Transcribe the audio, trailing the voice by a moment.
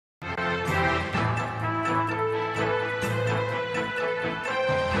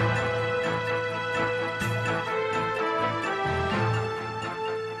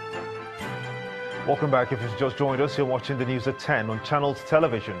Welcome back. If you've just joined us, you're watching the news at 10 on Channels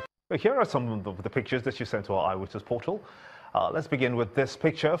Television. Here are some of the pictures that you sent to our Eyewitness portal. Let's begin with this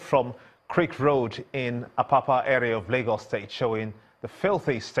picture from Creek Road in Apapa area of Lagos State, showing the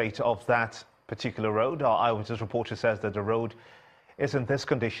filthy state of that particular road. Our Eyewitness reporter says that the road is in this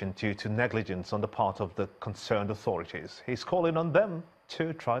condition due to negligence on the part of the concerned authorities. He's calling on them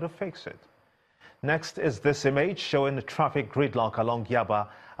to try to fix it. Next is this image showing the traffic gridlock along Yaba,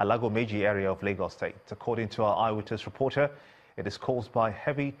 Alagomeji area of Lagos State. According to our Eyewitness reporter, it is caused by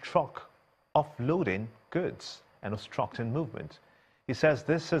heavy truck offloading goods and obstructing movement. He says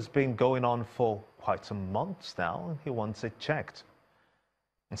this has been going on for quite some months now and he wants it checked.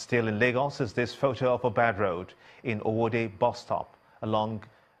 And still in Lagos is this photo of a bad road in Owode bus stop along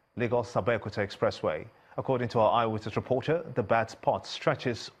Lagos-Abeokuta Expressway. According to our Eyewitness reporter, the bad spot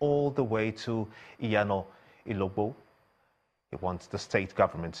stretches all the way to Obiano, Ilobo. He wants the state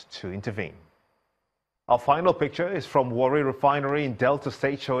government to intervene. Our final picture is from Warri Refinery in Delta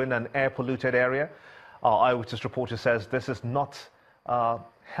State, showing an air-polluted area. Our Eyewitness reporter says this is not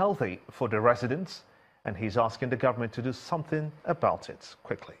healthy for the residents, and he's asking the government to do something about it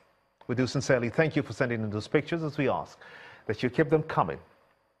quickly. We do sincerely thank you for sending in those pictures, as we ask that you keep them coming.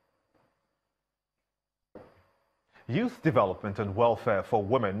 Youth development and welfare for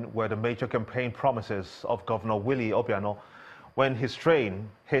women were the major campaign promises of Governor Willie Obiano when his train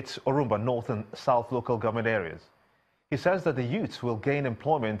hit Orumba North and South local government areas. He says that the youth will gain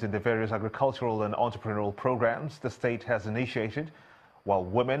employment in the various agricultural and entrepreneurial programs the state has initiated, while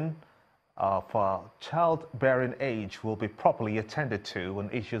women of childbearing age will be properly attended to on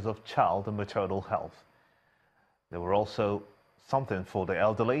issues of child and maternal health. There were also something for the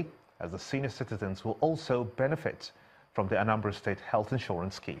elderly, as the senior citizens will also benefit from the Anambra State Health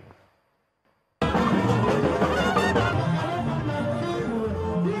Insurance Scheme.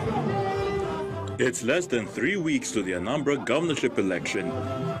 It's less than 3 weeks to the Anambra governorship election,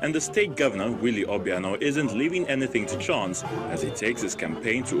 and the state governor, Willie Obiano, isn't leaving anything to chance as he takes his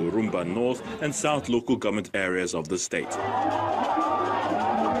campaign to Orumba North and South local government areas of the state.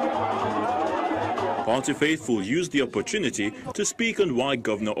 Party faithful used the opportunity to speak on why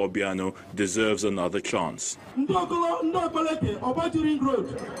Governor Obiano deserves another chance. Obiano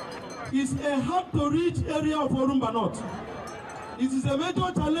Road is a hard-to-reach area of Orumba North. It is a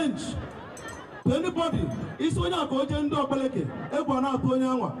major challenge to anybody. Today,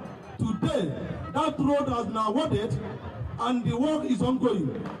 that road has been awarded and the work is ongoing.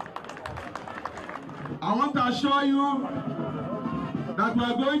 I want to assure you that we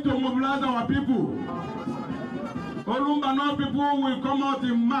are going to mobilize our people. Orumba North people will come out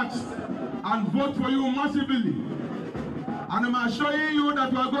in mass and vote for you massively. And I'm assuring you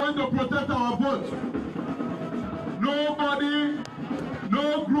that we are going to protect our vote. Nobody,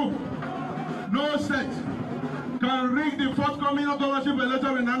 no group, no sect can rig the forthcoming governorship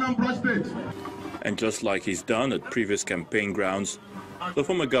election in Anambra State. And just like he's done at previous campaign grounds, the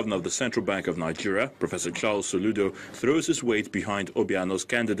former governor of the Central Bank of Nigeria, Professor Charles Soludo, throws his weight behind Obiano's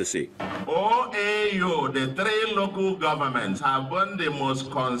candidacy. OAU, the three local governments, have been the most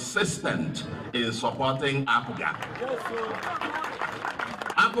consistent in supporting APGA.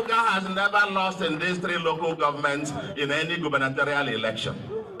 APGA has never lost in these three local governments in any gubernatorial election.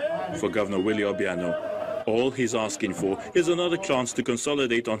 For Governor Willie Obiano, all he's asking for is another chance to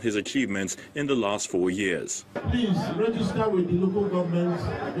consolidate on his achievements in the last 4 years. Please register with the local governments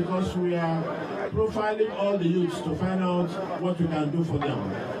because we are profiling all the youths to find out what we can do for them.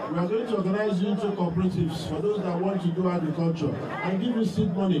 We are going to organize youth cooperatives for those that want to do agriculture and give you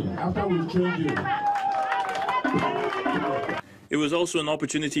seed money after we've trained you. It was also an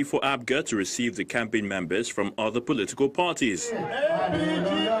opportunity for APGA to receive the campaign members from other political parties.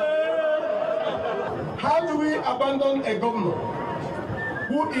 How do we abandon a governor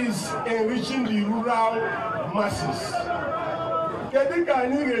who is enriching the rural masses?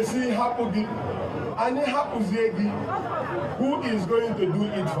 Who is going to do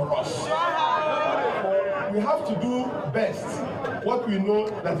it for us? We have to do best what we know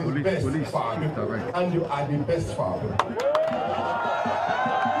that is best for our people, and you are the best for our people.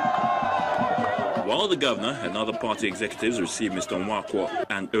 While the governor and other party executives received Mr. Nwakwo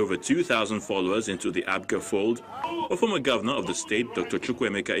and over 2,000 followers into the APGA fold, a former governor of the state, Dr.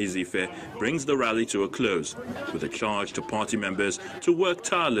 Chukwuemeka Izife, brings the rally to a close with a charge to party members to work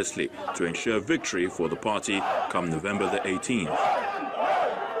tirelessly to ensure victory for the party come November the 18th.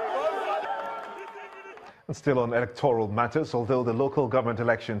 And still on electoral matters, although the local government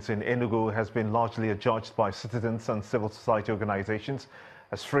elections in Enugu has been largely adjudged by citizens and civil society organizations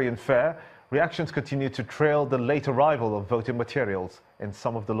as free and fair, Reactions continue to trail the late arrival of voting materials in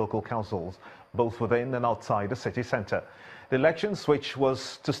some of the local councils, both within and outside the city centre. The elections, which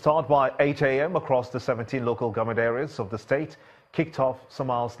was to start by 8 a.m. across the 17 local government areas of the state, kicked off some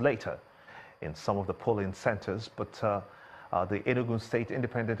hours later in some of the polling centres, but the Enugu State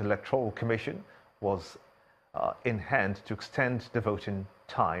Independent Electoral Commission was in hand to extend the voting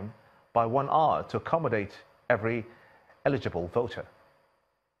time by 1 hour to accommodate every eligible voter.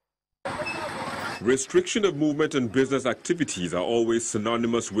 Restriction of movement and business activities are always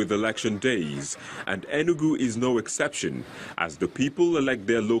synonymous with election days, and Enugu is no exception, as the people elect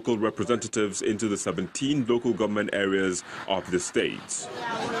their local representatives into the 17 local government areas of the state.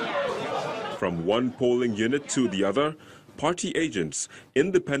 From one polling unit to the other, party agents,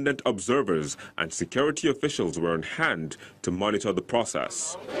 independent observers, and security officials were on hand to monitor the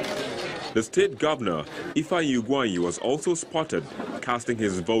process. The state governor, Ifeanyi Ugwuanyi, was also spotted casting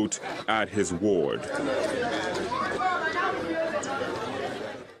his vote at his ward.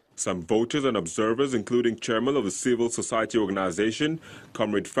 Some voters and observers, including chairman of the civil society organization,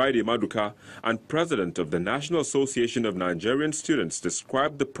 Comrade Friday Maduka, and president of the National Association of Nigerian Students,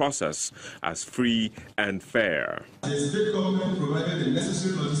 described the process as free and fair. The state government provided the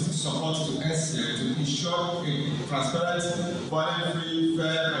necessary logistic support to NCA to ensure a transparent, violent-free,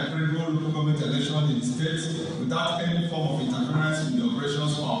 fair, and credible local government election in the state without any form of interference in the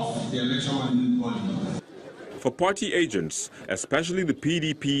operations of the election management body. For party agents, especially the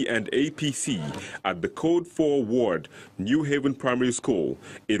PDP and APC, at the Code 4 ward, New Haven Primary School,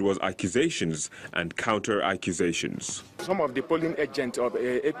 it was accusations and counter-accusations. Some of the polling agents or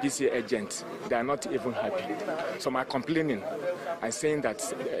APC agents, they are not even happy. Some are complaining and saying that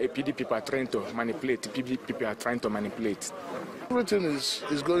PDP people are trying to manipulate, PDP people are trying to manipulate. Everything is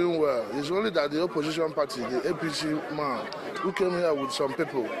going well. It's only that the opposition party, the APC man, who came here with some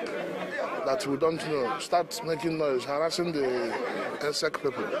people that we don't know, start making noise, harassing the ESEC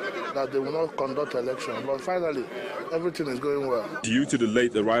people, that they will not conduct election. But finally, everything is going well. Due to the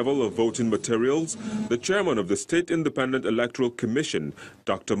late arrival of voting materials, the chairman of the State Independent Electoral Commission,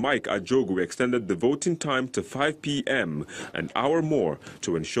 Dr. Mike Ajogu, extended the voting time to 5 p.m., an hour more,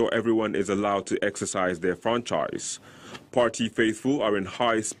 to ensure everyone is allowed to exercise their franchise. Party faithful are in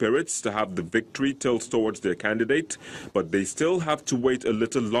high spirits to have the victory tilt towards their candidate, but they still have to wait a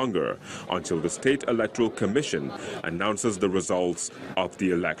little longer until the State Electoral Commission announces the results of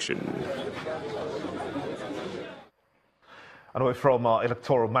the election. And away from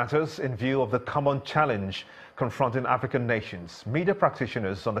electoral matters, in view of the common challenge confronting African nations, media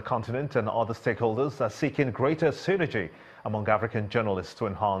practitioners on the continent and other stakeholders are seeking greater synergy among African journalists to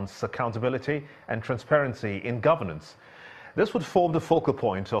enhance accountability and transparency in governance. This would form the focal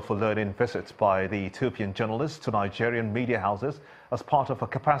point of a learning visit by the Ethiopian journalists to Nigerian media houses as part of a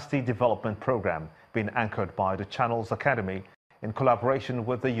capacity development program being anchored by the Channels Academy in collaboration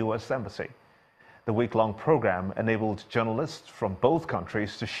with the U.S. Embassy. The week-long program enabled journalists from both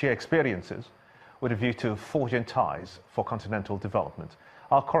countries to share experiences with a view to forging ties for continental development.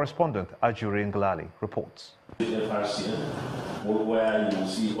 Our correspondent, Ajuri Ngalali, reports. Where you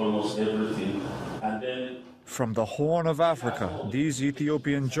see almost everything, and then from the Horn of Africa, these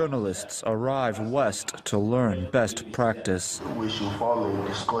Ethiopian journalists arrived west to learn best practice. We should form a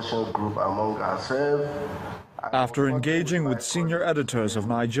discussion group among ourselves. After engaging with senior editors of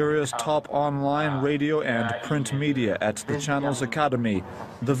Nigeria's top online radio and print media at the Channels Academy,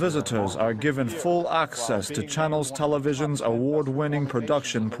 the visitors are given full access to Channels Television's award-winning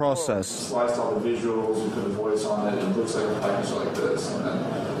production process. Slice all the visuals, you put a voice on it, it looks like a package like this, and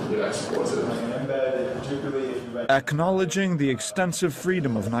then you export it. Acknowledging the extensive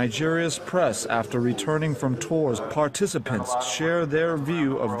freedom of Nigeria's press after returning from tours, participants share their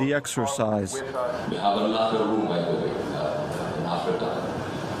view of the exercise. We have a lot of room, by the way, in Africa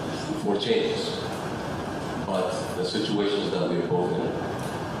for changes, but the situations that we're both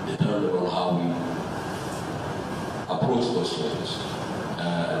in determine on how we approach those changes.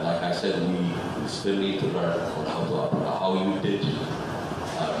 Like I said, we still need to learn on how you did.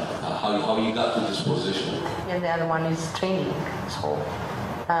 How you got to this position. And the other one is training. So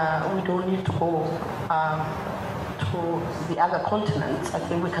we don't need to go to the other continents. I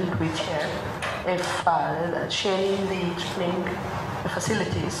think we can do it here. If sharing the training, the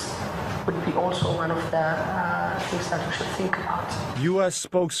facilities would be also one of the things that we should think about. U.S.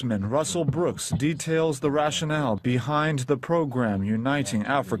 spokesman Russell Brooks details the rationale behind the program uniting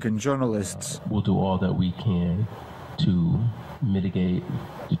African journalists. We'll do all that we can to mitigate,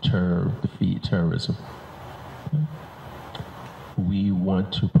 deter, defeat terrorism. we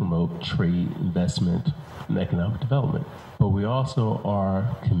want to promote trade, investment, and economic development. But we also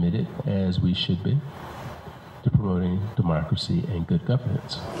are committed, as we should be, to promoting democracy and good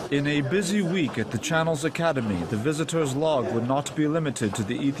governance. In a busy week at the Channels Academy, the visitors' log would not be limited to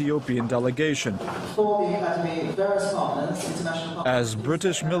the Ethiopian delegation, For the Academy, various partners, international partners. as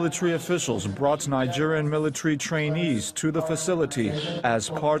British military officials brought Nigerian military trainees to the facility as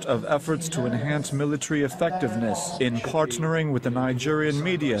part of efforts to enhance military effectiveness in partnering with the Nigerian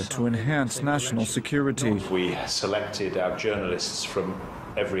media to enhance national security. We selected our journalists from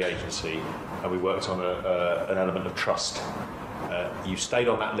every agency, and we worked on an element of trust. You stayed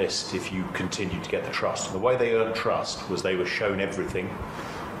on that list if you continued to get the trust. And the way they earned trust was they were shown everything.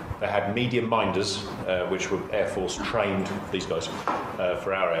 They had medium minders, which were Air Force trained, these guys,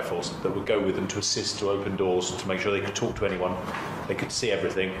 for our Air Force, that would go with them to assist, to open doors, to make sure they could talk to anyone, they could see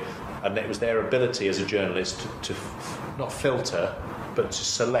everything. And it was their ability as a journalist to not filter, but to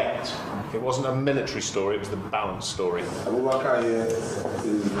select. It wasn't a military story, it was the balanced story.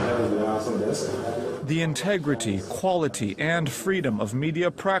 The integrity, quality, and freedom of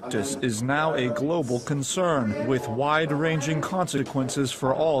media practice is now a global concern, with wide-ranging consequences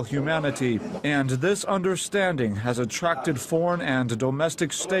for all humanity. And this understanding has attracted foreign and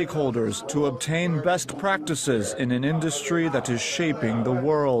domestic stakeholders to obtain best practices in an industry that is shaping the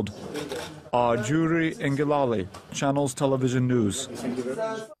world. Juri Ngilali, Channels Television News.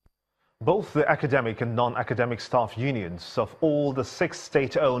 Both the academic and non-academic staff unions of all the 6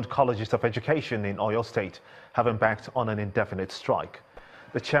 state-owned colleges of education in Oyo State have embarked on an indefinite strike.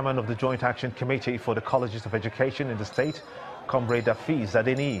 The chairman of the Joint Action Committee for the Colleges of Education in the state, Comrade Afiz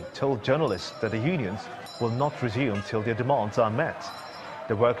Adeni, told journalists that the unions will not resume till their demands are met.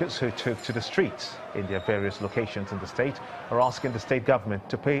 The workers who took to the streets in their various locations in the state are asking the state government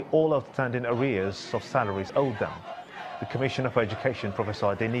to pay all outstanding arrears of salaries owed them. The Commissioner for Education, Professor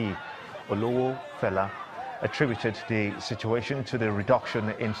Adeni Olowo Fela, attributed the situation to the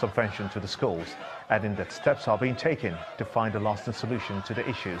reduction in subvention to the schools, adding that steps are being taken to find a lasting solution to the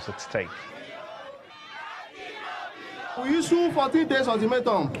issues at stake. We issue 14 days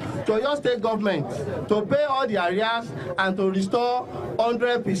ultimatum to your state government to pay all the arrears and to restore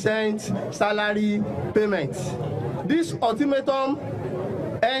 100% salary payments. This ultimatum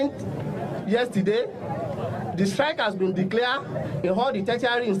ended yesterday. The strike has been declared in all the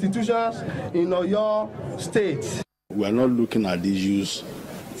tertiary institutions in Oyo State. We are not looking at the issues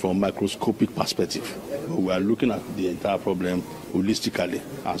from a microscopic perspective, but we are looking at the entire problem holistically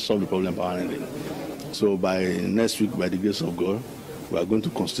and solve the problem permanently. So by next week, by the grace of God, we are going to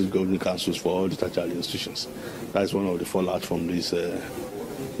constitute governing councils for all the tertiary institutions. That is one of the fallout from this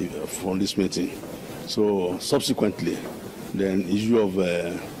meeting. So subsequently, the issue of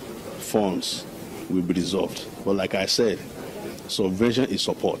funds will be resolved. But like I said, subvention is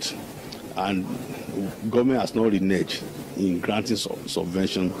support, and government has not reneged in granting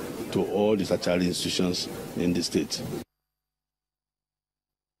subvention to all the tertiary institutions in the state.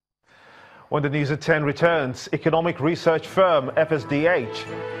 When the news at 10 returns, economic research firm FSDH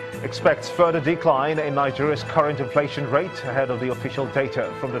expects further decline in Nigeria's current inflation rate ahead of the official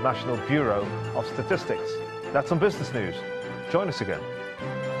data from the National Bureau of Statistics. That's on Business News. Join us again.